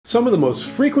Some of the most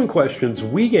frequent questions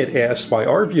we get asked by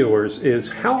our viewers is,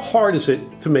 how hard is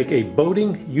it to make a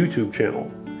boating YouTube channel?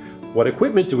 What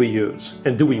equipment do we use?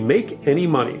 And do we make any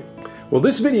money? Well,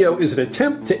 this video is an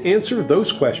attempt to answer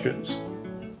those questions.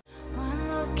 One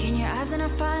look in your eyes and I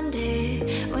find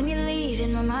it. When you leave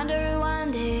in my mind I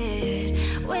rewind it.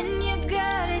 When you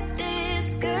got it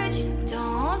this good, you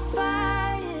don't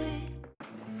fight it.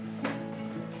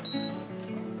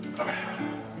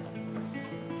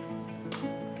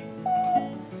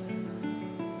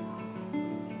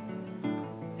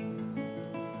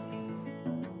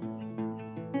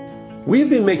 We have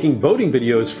been making boating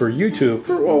videos for YouTube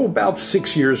for about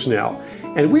 6 years now,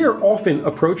 and we are often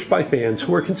approached by fans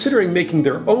who are considering making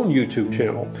their own YouTube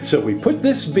channel. So we put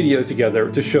this video together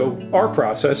to show our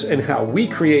process and how we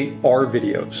create our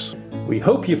videos. We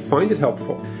hope you find it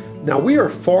helpful. Now, we are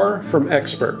far from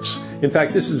experts. In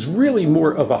fact, this is really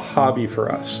more of a hobby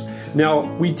for us. Now,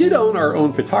 we did own our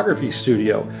own photography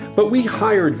studio, but we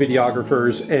hired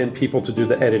videographers and people to do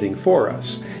the editing for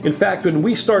us. In fact, when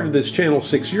we started this channel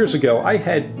 6 years ago, I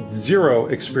had zero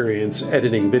experience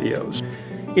editing videos.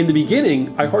 In the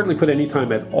beginning, I hardly put any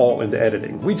time at all into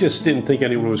editing. We just didn't think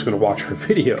anyone was going to watch our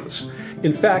videos.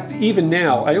 In fact, even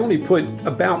now, I only put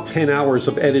about 10 hours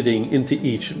of editing into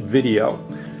each video.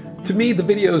 To me, the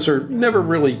videos are never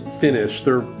really finished,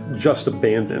 they're just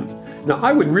abandoned. Now,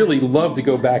 I would really love to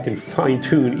go back and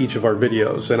fine-tune each of our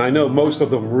videos, and I know most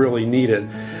of them really need it.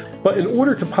 But in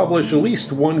order to publish at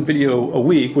least one video a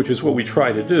week, which is what we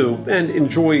try to do, and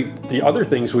enjoy the other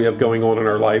things we have going on in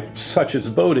our life, such as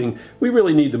boating, we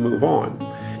really need to move on.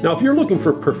 Now, if you're looking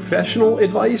for professional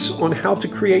advice on how to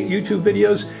create YouTube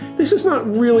videos, this is not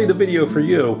really the video for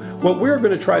you. What we're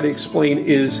going to try to explain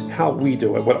is how we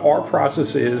do it, what our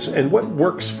process is, and what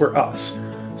works for us.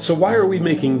 So why are we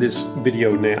making this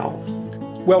video now?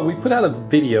 Well, we put out a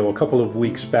video a couple of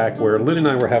weeks back where Lynn and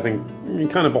I were having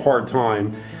kind of a hard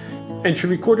time, and she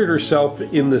recorded herself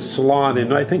in the salon,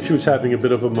 and I think she was having a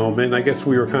bit of a moment. I guess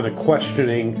we were kind of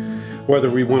questioning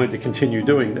whether we wanted to continue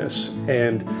doing this.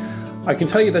 And I can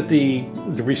tell you that the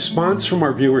response from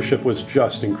our viewership was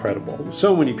just incredible.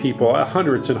 So many people,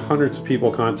 hundreds and hundreds of people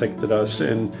contacted us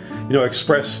and,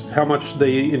 expressed how much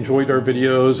they enjoyed our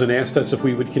videos and asked us if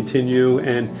we would continue.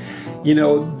 And,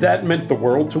 that meant the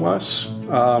world to us.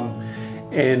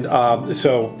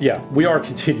 So yeah, we are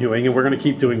continuing and we're going to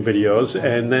keep doing videos.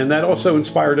 And then that also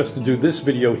inspired us to do this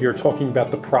video here talking about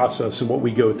the process and what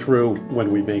we go through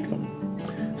when we make them.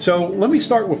 So let me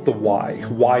start with the why.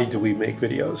 Why do we make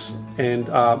videos? And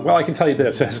well, I can tell you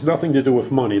this, it has nothing to do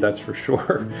with money, that's for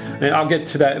sure. And I'll get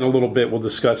to that in a little bit. We'll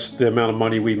discuss the amount of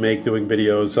money we make doing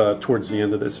videos towards the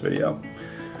end of this video.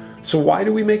 So why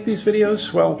do we make these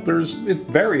videos? Well, there's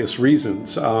various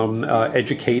reasons.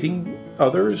 Educating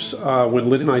others. When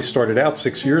Lynn and I started out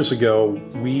 6 years ago,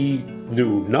 we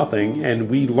knew nothing, and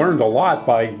we learned a lot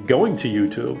by going to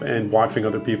YouTube and watching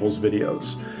other people's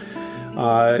videos.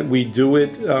 We do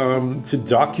it to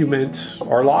document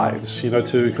our lives, to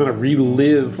kind of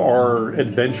relive our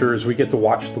adventures. We get to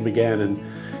watch them again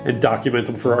and document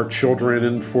them for our children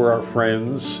and for our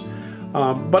friends.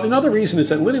 But another reason is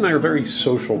that Lynn and I are very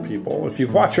social people. If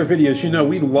you've watched our videos,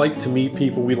 we like to meet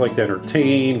people, we like to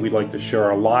entertain, we like to share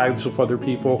our lives with other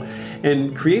people.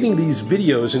 And creating these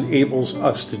videos enables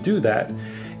us to do that.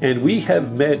 And we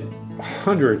have met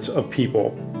hundreds of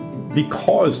people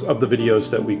because of the videos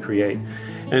that we create.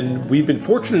 And we've been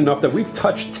fortunate enough that we've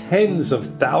touched tens of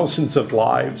thousands of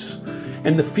lives.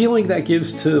 And the feeling that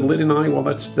gives to Lynn and I, well,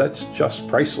 that's just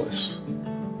priceless.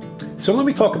 So let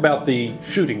me talk about the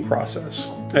shooting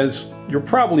process. As you're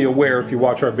probably aware if you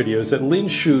watch our videos, that Lynn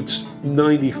shoots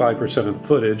 95% of the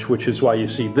footage, which is why you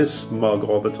see this mug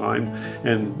all the time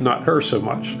and not her so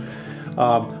much.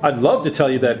 I'd love to tell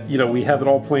you that, we have it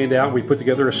all planned out. We put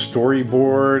together a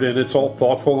storyboard and it's all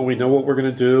thoughtful and we know what we're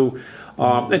going to do.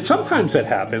 And sometimes that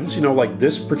happens, like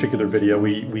this particular video,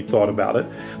 we thought about it.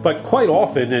 But quite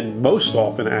often, and most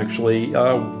often actually,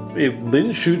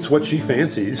 Lynn shoots what she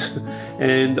fancies.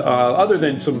 And other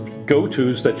than some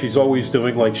go-tos that she's always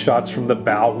doing, like shots from the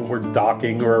bow when we're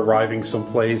docking or arriving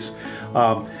someplace,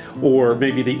 or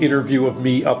maybe the interview of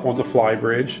me up on the fly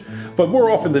bridge. But more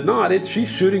often than not, she's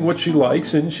shooting what she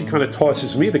likes, and she kind of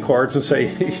tosses me the cards and say,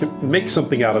 hey, make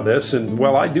something out of this. And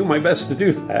well, I do my best to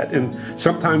do that. And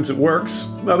sometimes it works,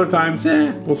 other times,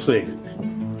 we'll see.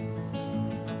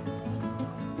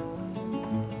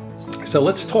 So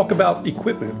let's talk about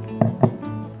equipment.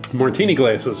 Martini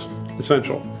glasses,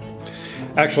 essential.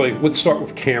 Actually, let's start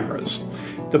with cameras.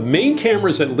 The main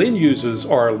cameras that Lynn uses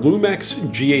are Lumix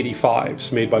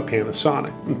G85s made by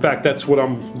Panasonic. In fact, that's what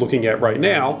I'm looking at right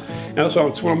now, and that's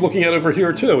what I'm looking at over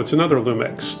here too. It's another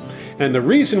Lumix. And the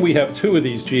reason we have two of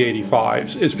these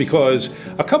G85s is because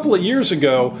a couple of years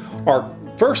ago, our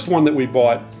first one that we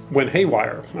bought went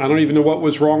haywire. I don't even know what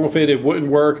was wrong with it. It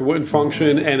wouldn't work, it wouldn't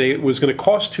function, and it was going to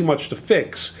cost too much to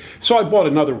fix. So I bought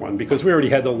another one because we already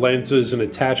had the lenses and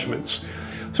attachments.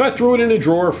 So I threw it in a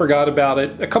drawer, forgot about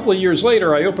it. A couple of years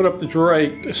later, I open up the drawer,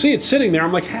 I see it sitting there.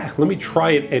 I'm like, let me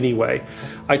try it anyway.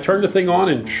 I turned the thing on,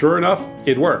 and sure enough,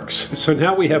 it works. So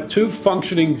now we have two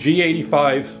functioning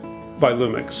G85 by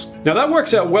Lumix. Now that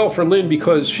works out well for Lynn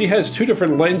because she has two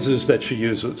different lenses that she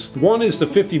uses. One is the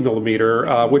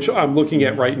 50mm, which I'm looking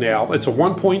at right now. It's a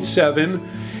 1.7,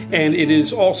 and it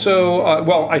is also,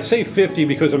 well, I say 50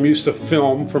 because I'm used to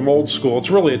film from old school.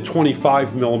 It's really a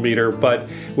 25mm, but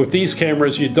with these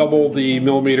cameras, you double the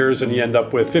millimeters and you end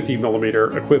up with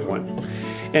 50mm equivalent.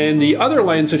 And the other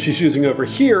lens that she's using over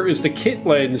here is the kit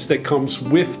lens that comes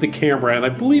with the camera, and I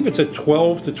believe it's a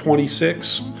 12 to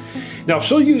 26. Now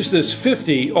she'll use this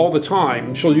 50 all the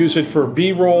time. She'll use it for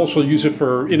B-roll, she'll use it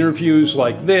for interviews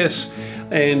like this,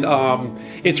 and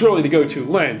it's really the go-to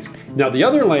lens. Now the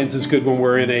other lens is good when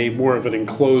we're in a more of an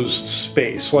enclosed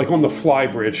space, like on the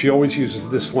flybridge. She always uses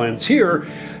this lens here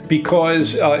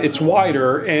because it's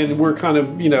wider and we're kind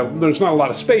of, you know, there's not a lot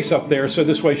of space up there, so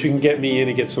this way she can get me in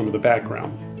and get some of the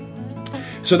background.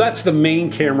 So that's the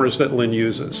main cameras that Lynn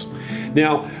uses.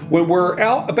 Now, when we're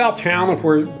out about town, if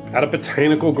we're at a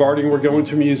botanical garden, we're going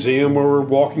to a museum, or we're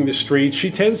walking the streets, she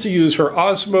tends to use her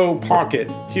Osmo Pocket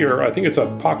here. I think it's a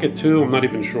Pocket 2, I'm not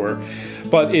even sure.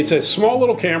 But it's a small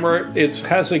little camera. It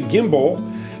has a gimbal,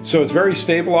 so it's very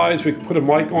stabilized. We can put a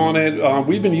mic on it.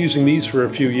 We've been using these for a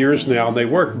few years now, and they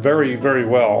work very, very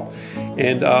well.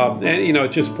 And you know,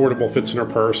 it's just portable, fits in her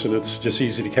purse, and it's just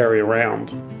easy to carry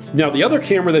around. Now, the other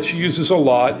camera that she uses a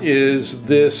lot is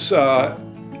this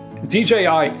DJI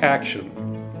Action.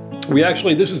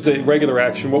 This is the regular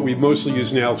Action. What we mostly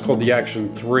use now is called the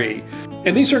Action 3.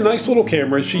 And these are nice little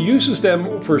cameras. She uses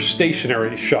them for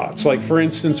stationary shots. Like for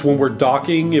instance, when we're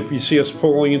docking, if you see us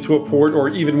pulling into a port, or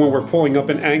even when we're pulling up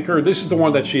an anchor, this is the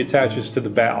one that she attaches to the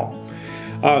bow.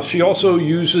 She also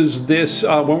uses this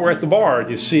when we're at the bar.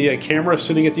 You see a camera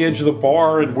sitting at the edge of the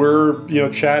bar and we're, you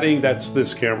know, chatting, that's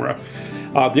this camera.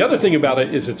 The other thing about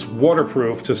it is it's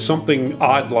waterproof to something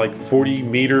odd like 40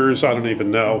 meters, I don't even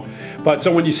know. But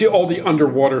so when you see all the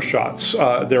underwater shots,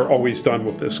 they're always done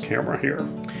with this camera here.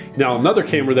 Now another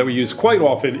camera that we use quite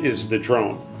often is the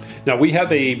drone. Now we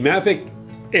have a Mavic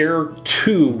Air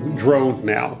 2 drone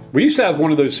now. We used to have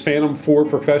one of those Phantom 4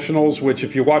 Professionals, which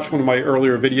if you watch one of my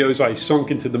earlier videos, I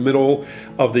sunk into the middle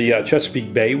of the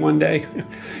Chesapeake Bay one day.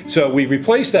 So we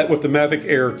replaced that with the Mavic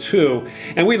Air 2,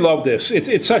 and we love this.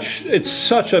 It's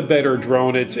such a better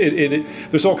drone.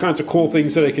 There's all kinds of cool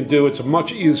things that it can do. It's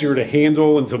much easier to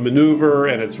handle and to maneuver,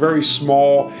 and it's very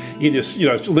small. You just, you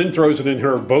know, Lynn throws it in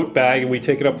her boat bag, and we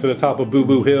take it up to the top of Boo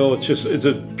Boo Hill. It's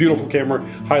a beautiful camera.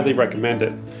 Highly recommend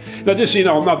it. Now, just so you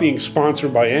know, I'm not being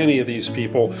sponsored by any of these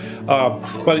people,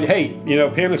 but hey, you know,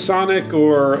 Panasonic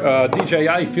or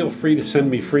DJI, feel free to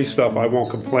send me free stuff. I won't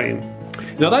complain.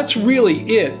 Now, that's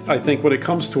really it, I think, when it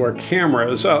comes to our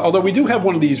cameras, although we do have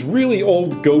one of these really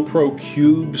old GoPro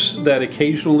cubes that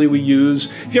occasionally we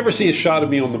use. If you ever see a shot of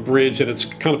me on the bridge and it's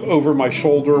kind of over my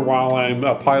shoulder while I'm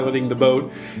piloting the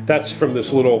boat, that's from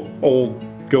this little old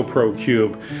GoPro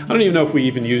Cube. I don't even know if we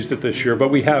even used it this year, but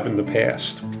we have in the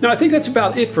past. Now, I think that's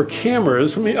about it for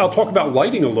cameras. I'll talk about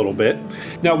lighting a little bit.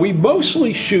 Now, we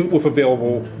mostly shoot with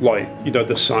available light, you know,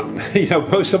 the sun. You know,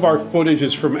 most of our footage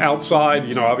is from outside.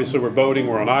 You know, obviously we're boating,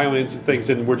 we're on islands and things,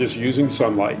 and we're just using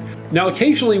sunlight. Now,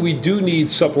 occasionally we do need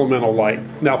supplemental light.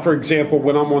 Now, for example,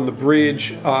 when I'm on the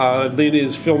bridge, Lynn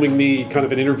is filming me kind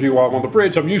of an interview while I'm on the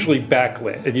bridge. I'm usually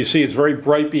backlit, and you see it's very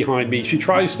bright behind me. She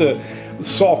tries to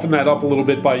soften that up a little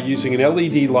bit by using an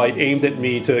LED light aimed at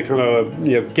me to kind of,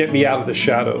 you know, get me out of the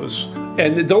shadows.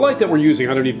 And the light that we're using,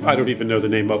 I don't even know the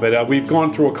name of it. We've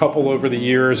gone through a couple over the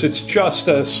years. It's just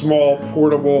a small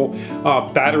portable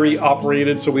battery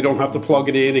operated, so we don't have to plug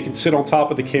it in. It can sit on top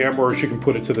of the camera, or she can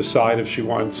put it to the side if she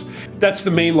wants. That's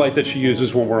the main light that she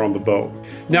uses when we're on the boat.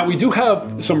 Now, we do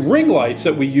have some ring lights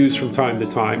that we use from time to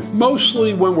time.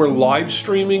 Mostly when we're live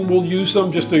streaming, we'll use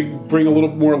them just to bring a little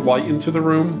more light into the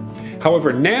room.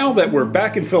 However, now that we're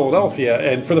back in Philadelphia,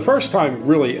 and for the first time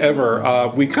really ever,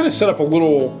 we kind of set up a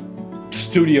little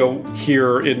studio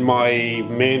here in my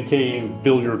man cave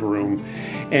billiard room,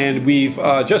 and we've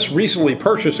just recently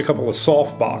purchased a couple of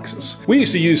soft boxes. We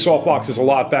used to use soft boxes a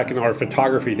lot back in our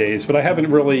photography days, but I haven't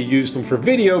really used them for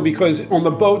video because on the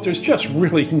boat there's just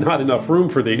really not enough room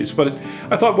for these. But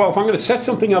I thought, well, if I'm going to set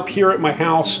something up here at my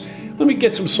house, let me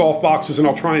get some soft boxes and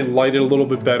I'll try and light it a little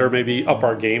bit better, maybe up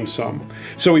our game some.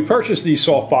 So we purchased these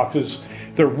soft boxes.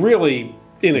 They're really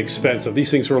inexpensive.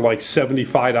 These things were like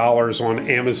 $75 on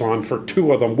Amazon for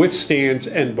 2 of them with stands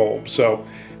and bulbs, so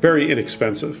very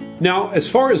inexpensive. Now, as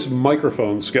far as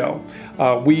microphones go,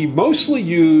 we mostly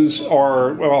use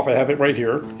our, well, I have it right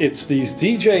here, it's these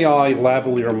DJI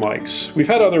Lavalier mics. We've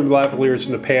had other lavaliers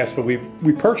in the past, but we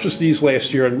purchased these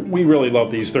last year, and we really love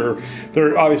these. They're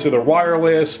obviously they're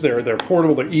wireless, they're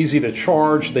portable, they're easy to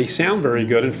charge, they sound very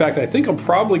good. In fact, I think I'm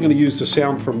probably going to use the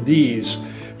sound from these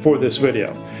for this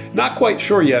video. Not quite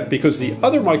sure yet, because the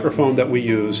other microphone that we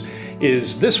use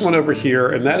is this one over here,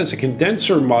 and that is a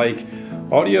condenser mic.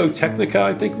 Audio-Technica,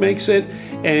 I think, makes it,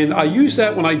 and I use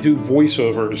that when I do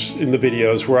voiceovers in the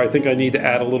videos where I think I need to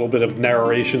add a little bit of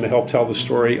narration to help tell the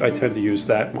story. I tend to use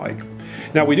that mic.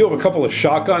 Now, we do have a couple of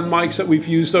shotgun mics that we've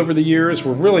used over the years.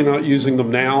 We're really not using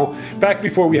them now. Back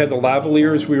before we had the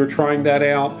lavaliers, we were trying that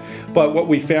out, but what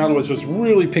we found was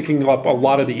really picking up a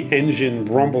lot of the engine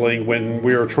rumbling when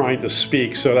we were trying to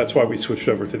speak, so that's why we switched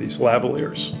over to these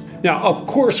lavaliers. Now, of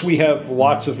course, we have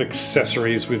lots of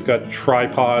accessories. We've got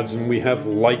tripods, and we have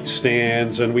light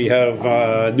stands, and we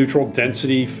have neutral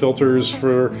density filters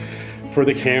for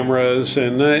the cameras,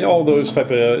 and all those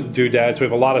type of doodads. We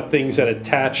have a lot of things that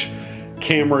attach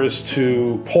cameras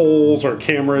to poles or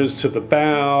cameras to the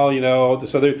bow, you know.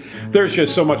 So there's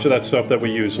just so much of that stuff that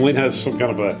we use. Lynn has some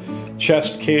kind of a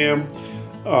chest cam,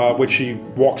 which she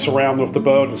walks around with the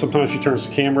boat, and sometimes she turns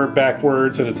the camera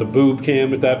backwards, and it's a boob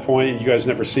cam at that point, and you guys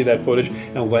never see that footage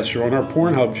unless you're on our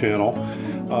Pornhub channel.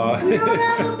 We don't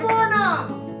have a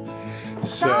Pornhub!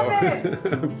 Stop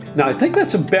it! Now, I think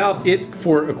that's about it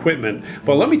for equipment,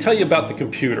 but let me tell you about the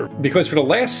computer, because for the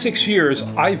last 6 years,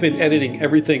 I've been editing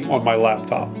everything on my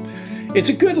laptop. It's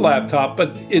a good laptop,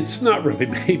 but it's not really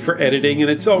made for editing,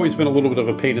 and it's always been a little bit of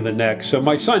a pain in the neck. So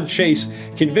my son Chase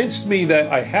convinced me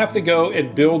that I have to go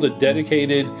and build a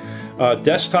dedicated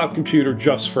desktop computer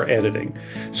just for editing.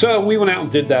 So we went out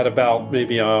and did that about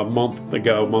maybe a month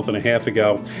and a half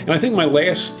ago. And I think my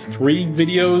last 3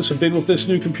 videos have been with this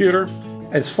new computer.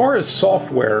 As far as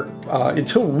software,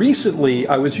 until recently,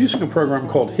 I was using a program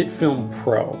called HitFilm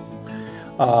Pro.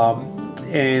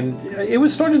 And it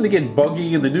was starting to get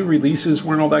buggy, and the new releases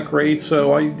weren't all that great,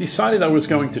 so I decided I was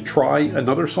going to try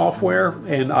another software,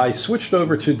 and I switched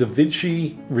over to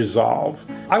DaVinci Resolve.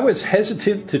 I was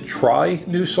hesitant to try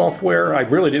new software. I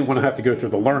really didn't want to have to go through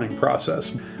the learning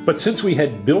process. But since we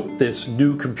had built this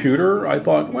new computer, I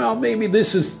thought, well, maybe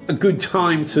this is a good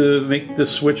time to make the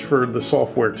switch for the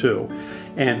software too.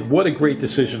 And what a great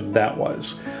decision that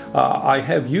was. I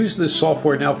have used this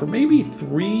software now for maybe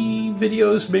 3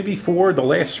 videos, maybe 4, the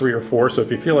last 3 or 4, so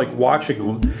if you feel like watching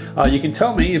them, you can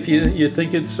tell me if you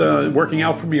think it's working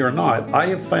out for me or not. I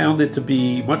have found it to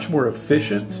be much more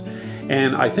efficient,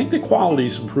 and I think the quality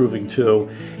is improving too,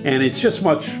 and it's just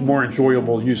much more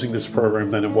enjoyable using this program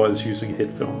than it was using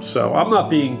HitFilm. So I'm not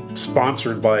being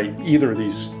sponsored by either of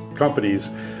these companies.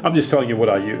 I'm just telling you what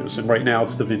I use, and right now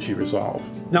it's DaVinci Resolve.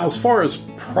 Now, as far as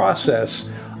process,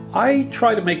 I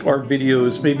try to make our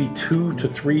videos maybe 2 to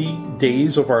 3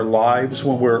 days of our lives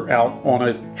when we're out on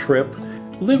a trip.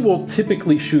 Lynn will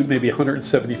typically shoot maybe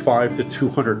 175 to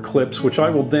 200 clips, which I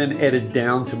will then edit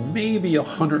down to maybe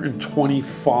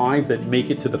 125 that make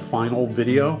it to the final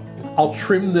video. I'll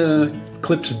trim the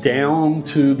clips down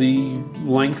to the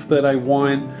length that I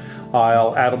want.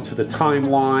 I'll add them to the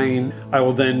timeline. I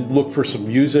will then look for some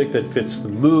music that fits the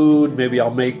mood. Maybe I'll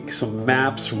make some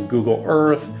maps from Google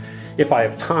Earth. If I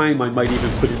have time, I might even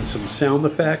put in some sound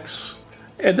effects.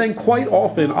 And then quite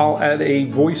often I'll add a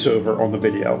voiceover on the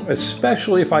video,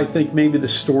 especially if I think maybe the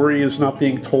story is not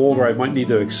being told or I might need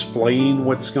to explain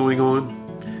what's going on.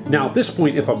 Now at this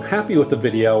point, if I'm happy with the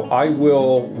video, I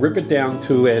will rip it down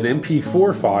to an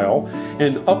MP4 file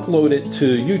and upload it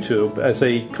to YouTube as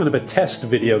a kind of a test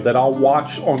video that I'll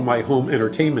watch on my home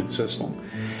entertainment system.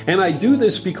 And I do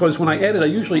this because when I edit, I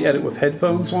usually edit with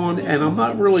headphones on, and I'm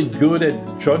not really good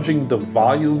at judging the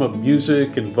volume of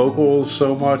music and vocals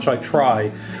so much. I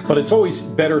try, but it's always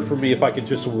better for me if I could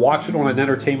just watch it on an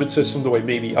entertainment system the way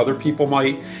maybe other people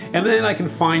might, and then I can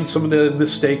find some of the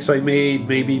mistakes I made,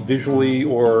 maybe visually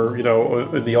or, you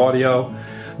know, in the audio.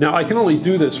 Now, I can only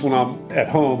do this when I'm at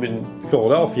home in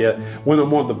Philadelphia. When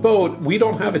I'm on the boat, we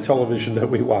don't have a television that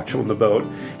we watch on the boat.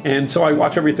 And so I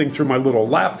watch everything through my little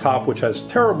laptop, which has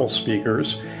terrible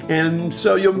speakers. And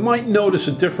so you might notice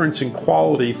a difference in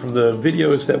quality from the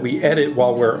videos that we edit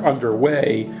while we're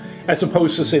underway, as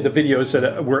opposed to, say, the videos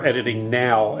that we're editing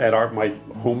now at my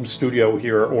home studio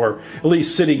here, or at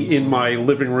least sitting in my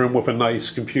living room with a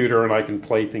nice computer, and I can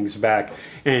play things back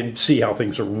and see how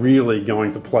things are really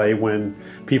going to play when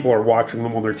people are watching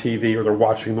them on their TV, or they're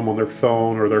watching them on their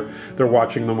phone, or they're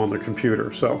watching them on their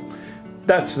computer. So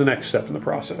that's the next step in the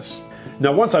process.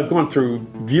 Now, once I've gone through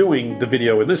viewing the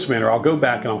video in this manner, I'll go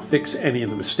back and I'll fix any of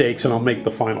the mistakes and I'll make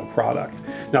the final product.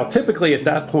 Now, typically at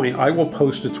that point, I will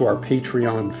post it to our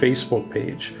Patreon Facebook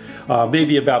page,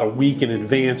 maybe about a week in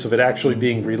advance of it actually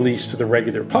being released to the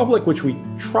regular public, which we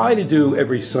try to do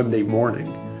every Sunday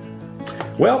morning.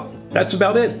 Well, that's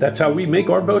about it. That's how we make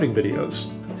our boating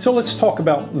videos. So let's talk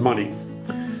about money.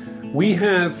 We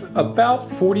have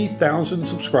about 40,000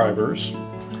 subscribers,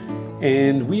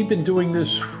 and we've been doing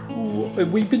this.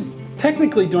 We've been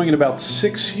technically doing it about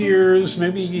 6 years,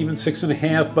 maybe even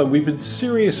 6.5, but we've been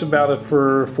serious about it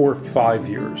for 4 or 5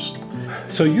 years.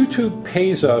 So YouTube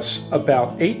pays us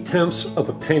about 0.8 of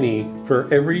a penny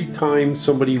for every time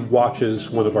somebody watches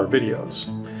one of our videos.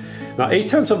 Now,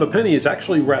 0.8 of a penny is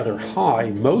actually rather high.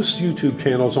 Most YouTube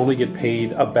channels only get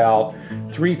paid about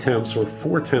 0.3 or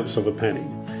 0.4 of a penny.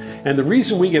 And the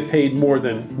reason we get paid more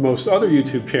than most other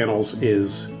YouTube channels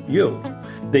is you.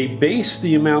 They base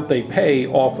the amount they pay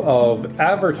off of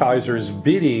advertisers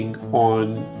bidding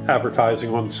on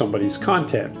advertising on somebody's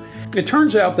content. It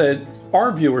turns out that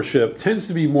our viewership tends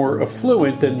to be more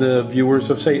affluent than the viewers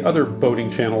of, say, other boating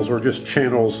channels or just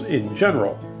channels in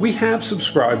general. We have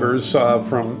subscribers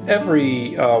from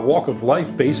every walk of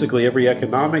life, basically every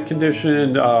economic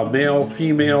condition, male,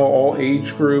 female, all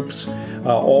age groups,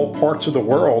 all parts of the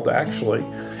world, actually.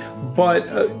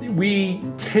 But we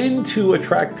tend to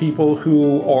attract people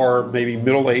who are maybe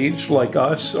middle-aged like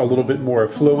us, a little bit more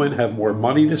affluent, have more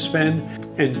money to spend.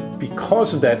 And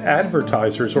because of that,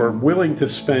 advertisers are willing to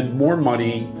spend more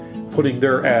money putting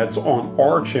their ads on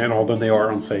our channel than they are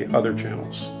on, say, other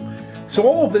channels. So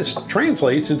all of this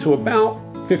translates into about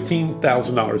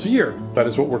 $15,000 a year. That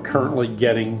is what we're currently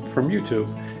getting from YouTube.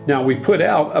 Now, we put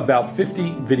out about 50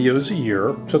 videos a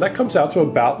year, so that comes out to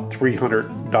about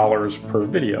 $300 per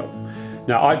video.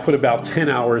 Now, I put about 10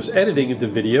 hours editing into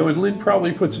video, and Lynn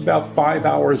probably puts about 5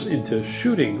 hours into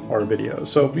shooting our videos.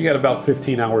 So we got about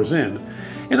 15 hours in.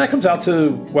 And that comes out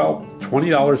to, well,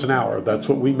 $20 an hour. That's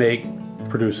what we make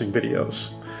producing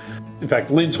videos. In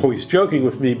fact, Lynn's always joking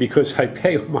with me because I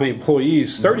pay my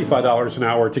employees $35 an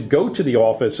hour to go to the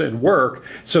office and work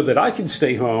so that I can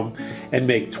stay home and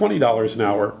make $20 an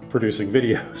hour producing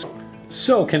videos.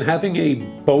 So, can having a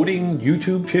boating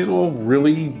YouTube channel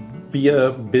really be a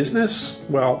business?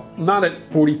 Well, not at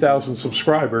 40,000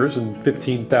 subscribers and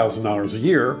 $15,000 a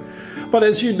year. But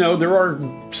as you know, there are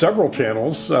several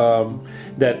channels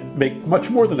that make much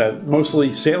more than that,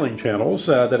 mostly sailing channels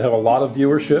that have a lot of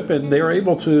viewership, and they are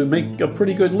able to make a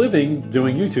pretty good living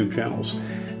doing YouTube channels.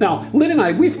 Now, Lynn and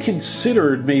I, we've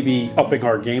considered maybe upping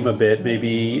our game a bit,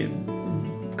 maybe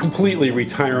completely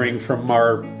retiring from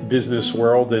our business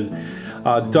world and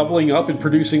doubling up and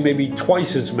producing maybe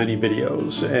twice as many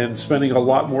videos and spending a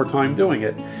lot more time doing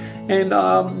it. And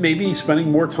maybe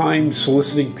spending more time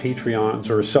soliciting Patreons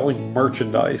or selling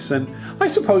merchandise. And I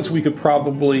suppose we could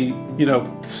probably, you know,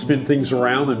 spin things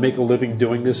around and make a living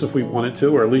doing this if we wanted to,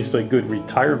 or at least a good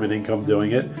retirement income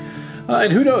doing it.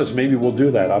 And who knows, maybe we'll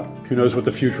do that. Who knows what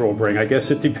the future will bring. I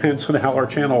guess it depends on how our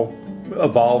channel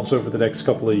evolves over the next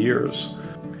couple of years.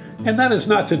 And that is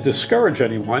not to discourage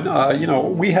anyone. You know,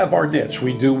 we have our niche.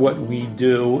 We do what we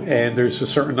do, and there's a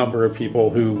certain number of people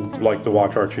who like to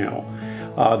watch our channel.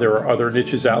 There are other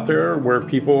niches out there where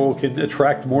people can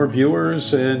attract more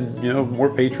viewers and, you know, more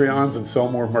Patreons and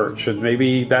sell more merch. And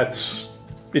maybe that's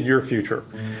in your future.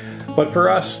 But for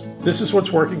us, this is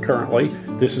what's working currently.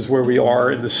 This is where we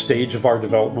are in the stage of our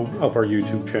development of our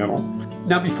YouTube channel.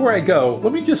 Now, before I go,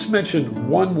 let me just mention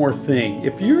one more thing.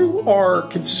 If you are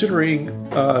considering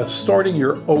starting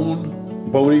your own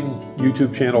boating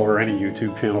YouTube channel, or any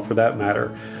YouTube channel for that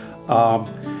matter,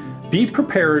 be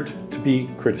prepared to be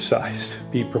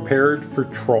criticized. Be prepared for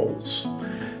trolls.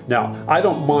 Now, I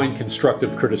don't mind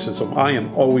constructive criticism. I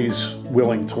am always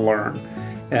willing to learn.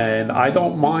 And I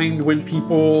don't mind when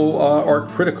people are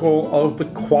critical of the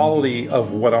quality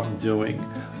of what I'm doing.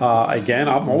 Again,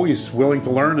 I'm always willing to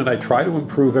learn, and I try to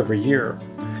improve every year.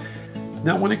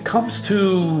 Now, when it comes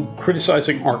to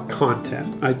criticizing our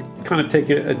content, I kind of take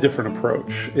a different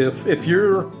approach. If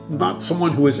you're not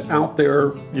someone who is out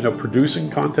there, you know, producing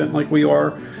content like we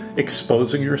are,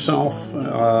 exposing yourself,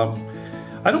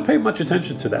 I don't pay much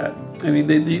attention to that. I mean,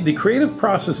 the creative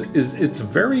process it's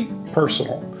very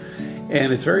personal,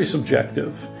 and it's very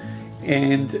subjective.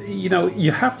 And, you know,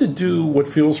 you have to do what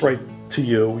feels right to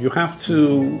you. You have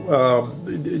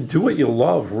to do what you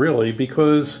love, really,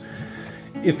 because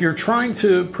if you're trying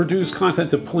to produce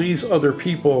content to please other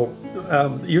people,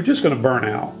 you're just going to burn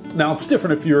out. Now, it's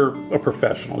different if you're a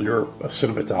professional, you're a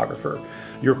cinematographer,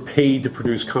 you're paid to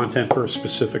produce content for a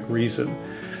specific reason.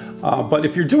 But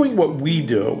if you're doing what we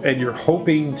do and you're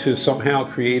hoping to somehow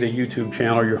create a YouTube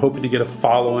channel, you're hoping to get a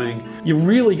following, you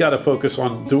really got to focus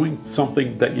on doing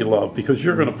something that you love, because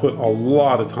you're going to put a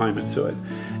lot of time into it.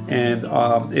 And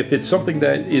if it's something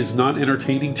that is not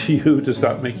entertaining to you, does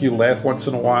not make you laugh once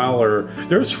in a while, or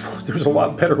there's a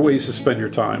lot better ways to spend your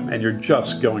time, and you're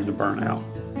just going to burn out.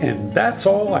 And that's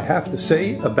all I have to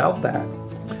say about that.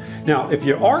 Now, if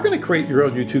you are going to create your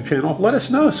own YouTube channel, let us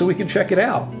know so we can check it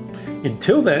out.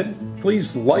 Until then,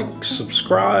 please like,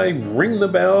 subscribe, ring the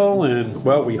bell, and,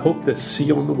 well, we hope to see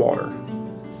you on the water.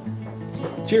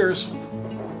 Cheers.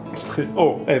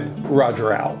 Oh, and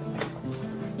Roger out.